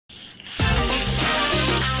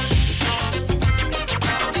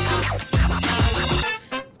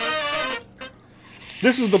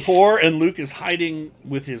This is the pour, and Luke is hiding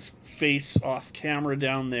with his face off camera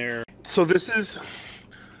down there. So this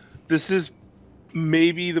is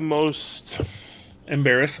maybe the most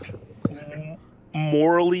embarrassed,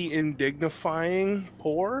 morally indignifying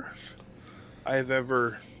pour I've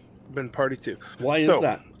ever been party to. Why is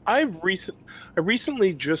that? I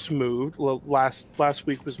recently just moved. Well, last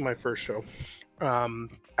week was my first show.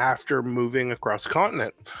 After moving across the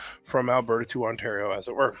continent from Alberta to Ontario, as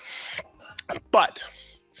it were. But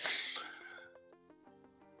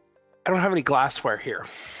I don't have any glassware here.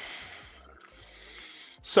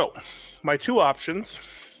 So my two options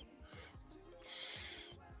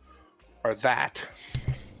are that,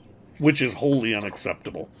 which is wholly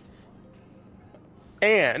unacceptable,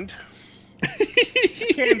 and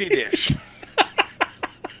candy dish.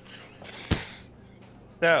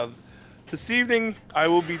 Now, this evening I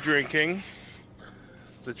will be drinking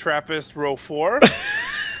the Trappist Rochefort.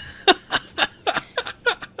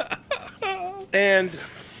 And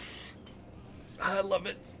I love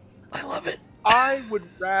it. I love it. I would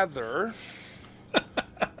rather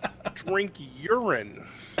drink urine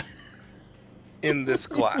in this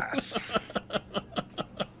glass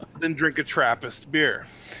than drink a Trappist beer.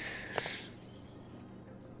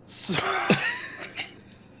 So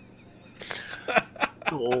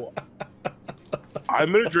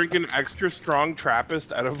I'm going to drink an extra strong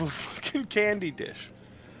Trappist out of a fucking candy dish.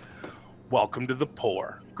 Welcome to the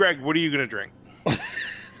pour. Greg, what are you going to drink?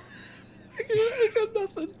 I got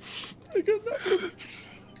nothing.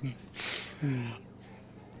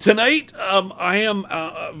 Tonight, I am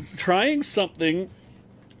trying something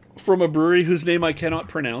from a brewery whose name I cannot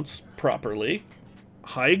pronounce properly.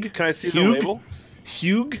 Huyghe. Can I see the label?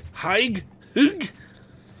 Huyghe.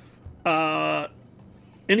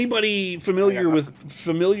 Anybody familiar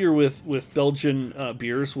with Belgian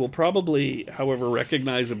beers will probably, however,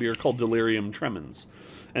 recognize a beer called Delirium Tremens.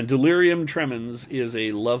 And Delirium Tremens is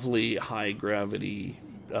a lovely high-gravity,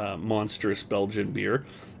 monstrous Belgian beer.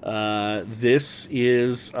 This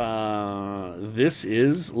is La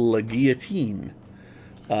Guillotine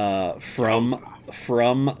from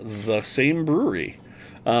the same brewery.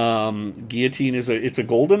 Guillotine it's a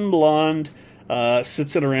golden blonde,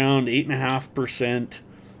 sits at around 8.5%.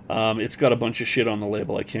 It's got a bunch of shit on the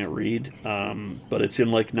label I can't read, but it's in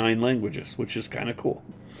like 9 languages, which is kind of cool.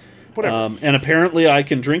 Whatever. And apparently I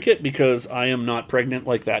can drink it because I am not pregnant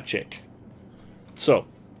like that chick. So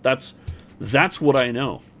that's what I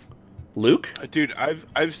know. Luke? Dude,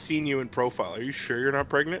 I've seen you in profile. Are you sure you're not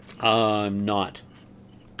pregnant? I'm not.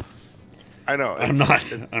 I know. I'm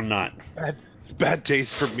not. Bad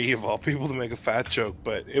taste for me, of all people, to make a fat joke,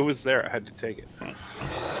 but it was there. I had to take it.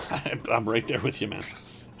 I'm right there with you, man.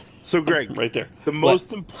 So, Greg, right there. The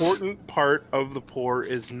most important part of the pour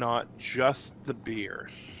is not just the beer.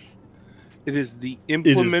 It is the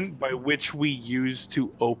implement by which we use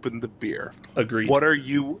to open the beer. Agreed. What are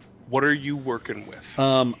you working with?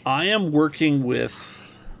 I am working with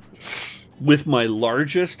my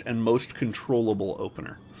largest and most controllable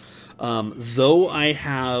opener. Though I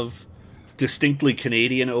have distinctly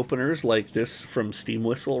Canadian openers like this from Steam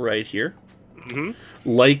Whistle right here. Mm-hmm.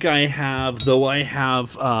 Though I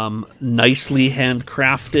have nicely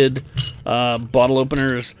handcrafted bottle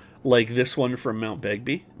openers like this one from Mount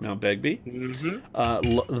Begbie.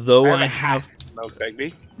 Mm-hmm. Though I have Mount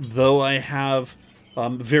Begbie. Though I have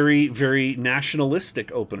very, very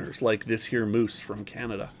nationalistic openers like this here Moose from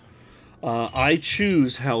Canada. I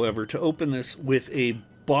choose, however, to open this with a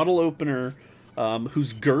bottle opener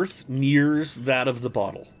whose girth nears that of the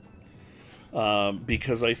bottle.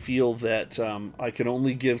 Because I feel that I can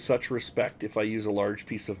only give such respect if I use a large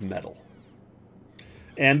piece of metal.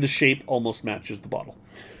 And the shape almost matches the bottle.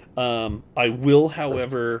 I will,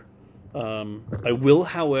 however, admit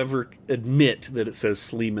that it says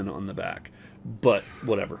Sleeman on the back. But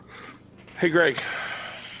whatever. Hey, Greg.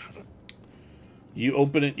 You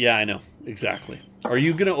open it. Yeah, I know. Exactly. Are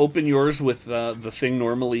you going to open yours with the thing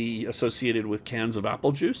normally associated with cans of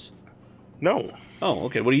apple juice? No. Oh,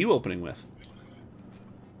 okay. What are you opening with?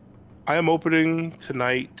 I am opening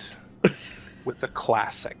tonight with a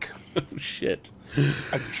classic. Oh, shit.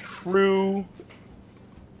 A true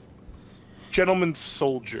gentleman's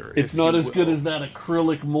soldier. It's not as good as that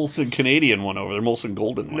acrylic Molson Canadian one over there, Molson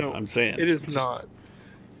Golden one. No, I'm saying it is not.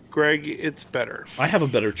 Greg, it's better. I have a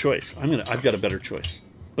better choice. I've got a better choice.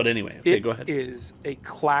 But anyway, okay, go ahead. It is a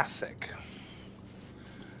classic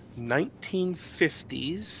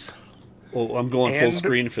 1950s. Oh, I'm going full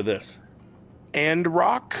screen for this. And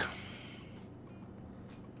rock.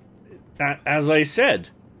 As I said,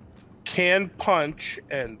 can punch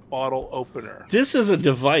and bottle opener. This is a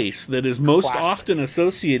device that is most Classic. often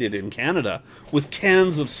associated in Canada with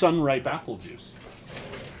cans of sun-ripe apple juice.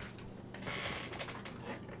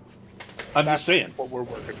 I'm just saying. What we're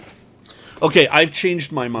working with. Okay, I've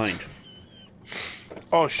changed my mind.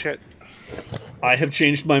 Oh, shit. I have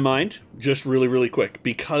changed my mind, just really, really quick.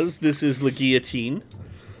 Because this is the guillotine,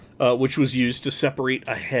 which was used to separate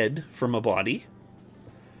a head from a body,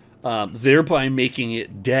 thereby making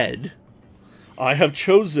it dead, I have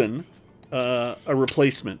chosen a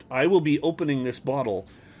replacement. I will be opening this bottle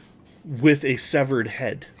with a severed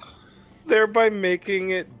head. Thereby making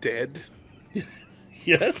it dead.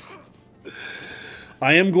 Yes.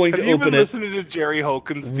 I am going to open it. Have you been listening to Jerry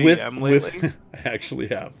Hokin's DM lately? I actually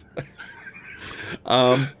have.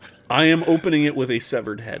 I am opening it with a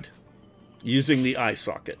severed head, using the eye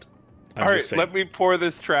socket. All right, let me pour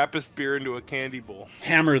this Trappist beer into a candy bowl.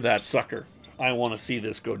 Hammer that sucker. I want to see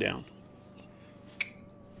this go down.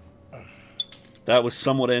 That was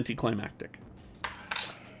somewhat anticlimactic.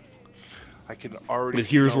 I can already. But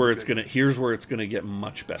here's where it's gonna. Here's where it's gonna get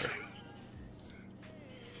much better.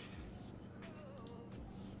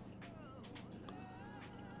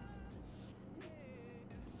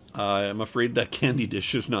 I'm afraid that candy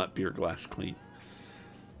dish is not beer glass clean.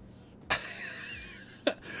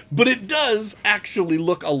 But it does actually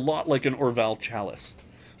look a lot like an Orval chalice.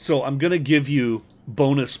 So I'm going to give you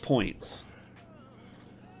bonus points.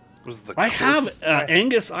 I have,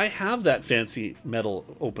 Angus, I have that fancy metal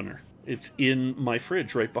opener. It's in my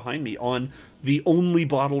fridge right behind me on the only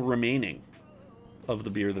bottle remaining of the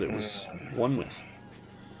beer that it was won with.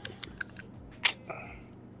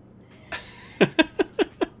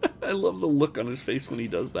 I love the look on his face when he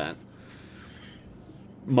does that.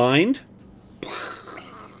 Mind?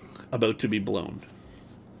 About to be blown.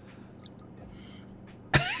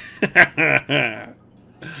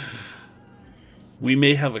 We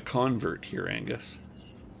may have a convert here, Angus.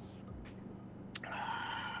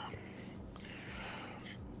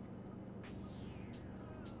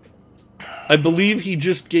 I believe he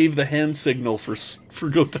just gave the hand signal for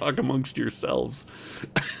go talk amongst yourselves.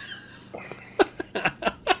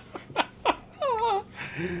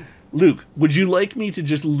 Luke, would you like me to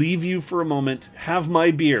just leave you for a moment, have my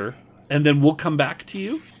beer, and then we'll come back to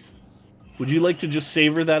you? Would you like to just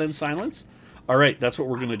savor that in silence? All right, that's what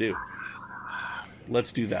we're going to do.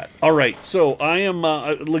 Let's do that. All right, so I am...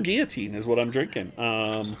 La Guillotine is what I'm drinking.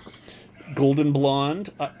 Golden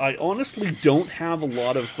Blonde. I honestly don't have a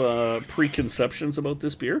lot of preconceptions about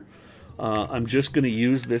this beer. I'm just going to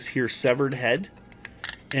use this here severed head,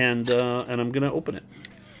 and I'm going to open it.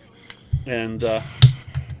 And...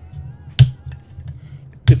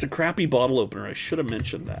 it's a crappy bottle opener. I should have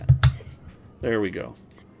mentioned that. There we go.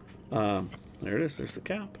 There it is. There's the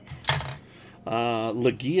cap.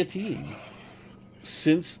 La Guillotine.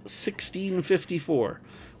 Since 1654.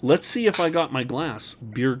 Let's see if I got my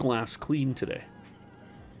beer glass clean today.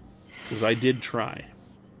 Because I did try.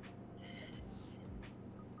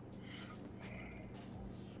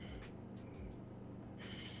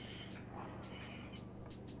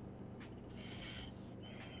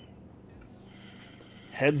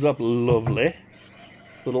 Heads up, lovely.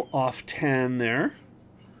 Little off tan there.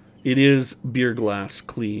 It is beer glass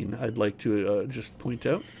clean, I'd like to just point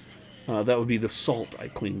out. That would be the salt I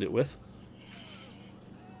cleaned it with.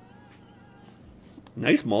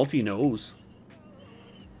 Nice malty nose.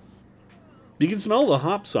 You can smell the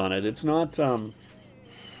hops on it. It's not... and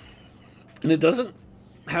it doesn't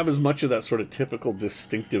have as much of that sort of typical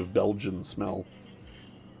distinctive Belgian smell.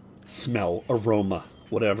 Aroma,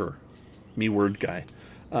 whatever. Me word guy.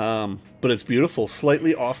 But it's beautiful.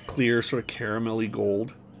 Slightly off clear, sort of caramelly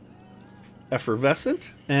gold.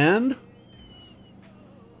 Effervescent. And...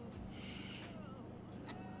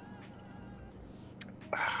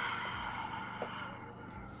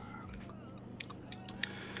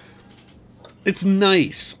 it's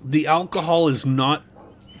nice. The alcohol is not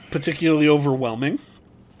particularly overwhelming.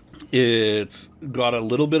 It's got a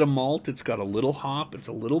little bit of malt. It's got a little hop. It's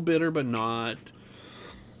a little bitter, but not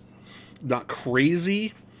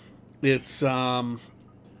crazy. It's a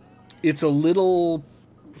little...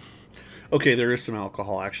 okay, there is some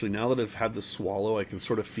alcohol. Actually, now that I've had the swallow, I can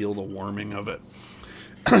sort of feel the warming of it.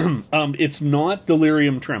 It's not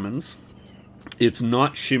delirium tremens. It's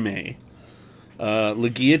not Chimay. La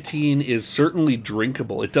Guillotine is certainly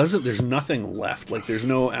drinkable. It doesn't... there's nothing left. Like, there's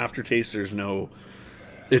no aftertaste. There's no...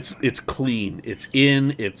 It's clean. It's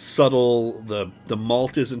it's subtle. The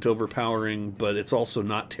malt isn't overpowering, but it's also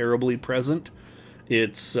not terribly present.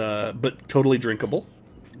 It's but totally drinkable.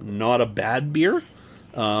 Not a bad beer.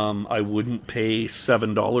 I wouldn't pay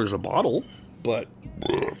 $7 a bottle, but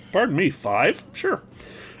Pardon me, 5? Sure.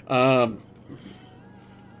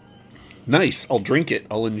 Nice. I'll drink it.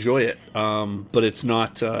 I'll enjoy it. But it's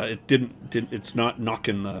not. It's not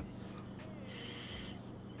knocking the.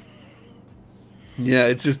 Yeah,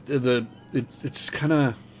 it's just It's kind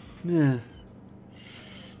of. Yeah.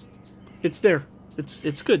 It's there.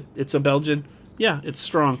 It's good. It's a Belgian. Yeah, it's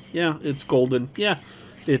strong. Yeah, it's golden. Yeah,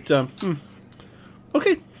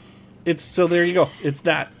 okay. So there you go. It's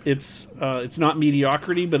that. It's not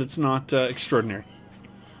mediocrity, but it's not extraordinary.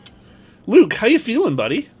 Luke, how you feeling,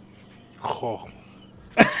 buddy? Oh.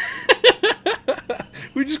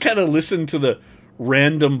 We just kind of listened to the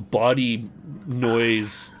random body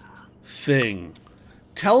noise thing.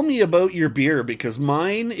 Tell me about your beer, because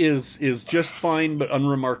mine is just fine but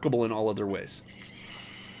unremarkable in all other ways.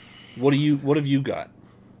 What have you got?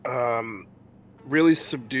 Really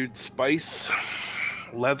subdued spice,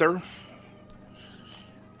 leather.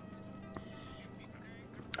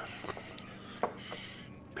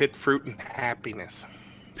 Pit fruit and happiness.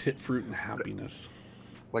 Pit fruit and happiness.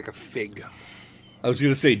 Like a fig. I was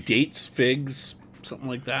going to say dates, figs, something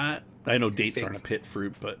like that. I know dates Fig. aren't a pit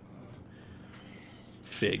fruit, but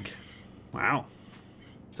fig. Wow.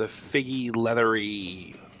 It's a figgy,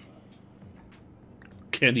 leathery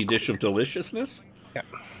candy dish of deliciousness. Yeah.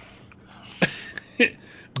 I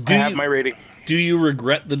have my rating. Do you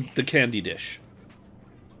regret the candy dish?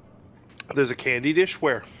 There's a candy dish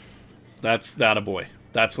where? That's attaboy.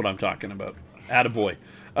 That's what I'm talking about. Attaboy.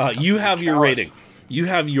 You have your rating. You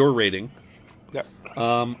have your rating. Yep.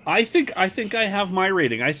 I think I have my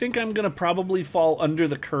rating. I think I'm gonna probably fall under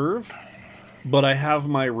the curve, but I have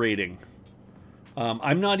my rating.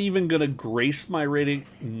 I'm not even gonna grace my rating.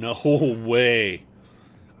 No way.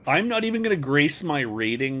 I'm not even gonna grace my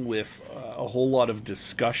rating with a whole lot of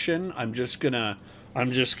discussion. I'm just gonna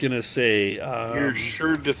say. You're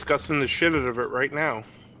sure discussing the shit out of it right now.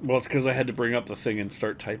 Well, it's because I had to bring up the thing and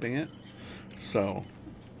start typing it. So,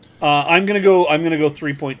 I'm gonna go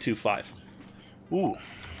 3.25. Ooh.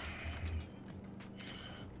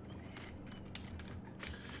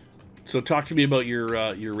 So talk to me about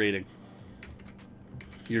your rating.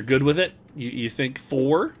 You're good with it? You think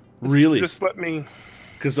 4? Really? Just let me.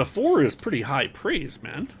 Because a 4 is pretty high praise,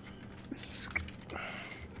 man.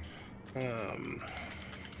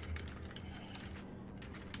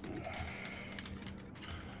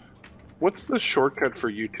 What's the shortcut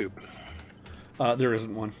for YouTube? There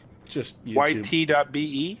isn't one. Just YouTube.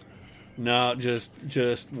 YT.be? No, just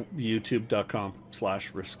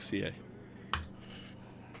youtube.com/riskca.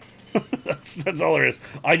 That's all there is.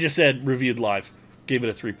 I just said reviewed live. Gave it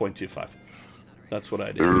a 3.25. That's what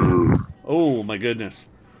I did. Oh my goodness.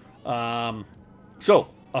 So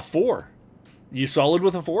a 4. You solid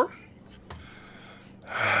with a 4?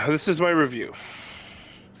 This is my review.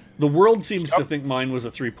 The world seems to think mine was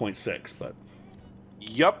a 3.6, but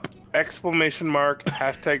yup. Exclamation mark,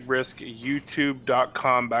 hashtag risk,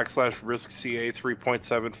 youtube.com/riskca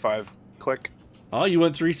 3.75. Click. Oh, you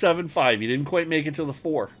went 3.75. You didn't quite make it to the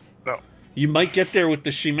 4. No. You might get there with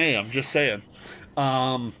the Shime, I'm just saying.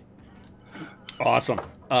 Awesome.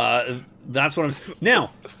 That's what I'm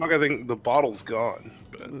now. The fuck, I think the bottle's gone.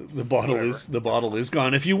 But the bottle is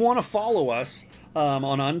gone. If you want to follow us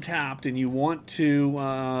on Untapped and you want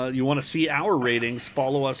to see our ratings,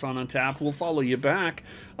 follow us on Untapped. We'll follow you back.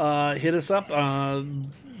 Hit us up.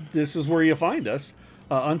 This is where you find us.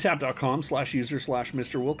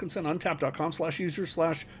 Untapped.com/user/Mr. Wilkinson.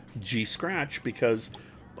 Untapped.com/user/GScratch, because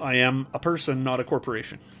I am a person, not a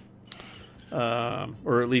corporation.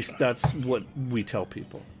 Or at least that's what we tell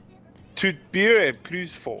people. Toute bière est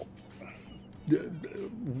plus fort.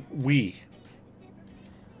 We.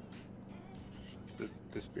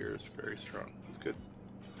 This beer is very strong. It's good.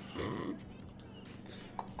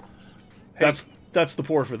 That's the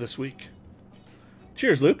pour for this week.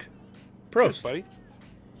 Cheers, Luke. Prost. Cheers, buddy.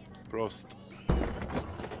 Prost.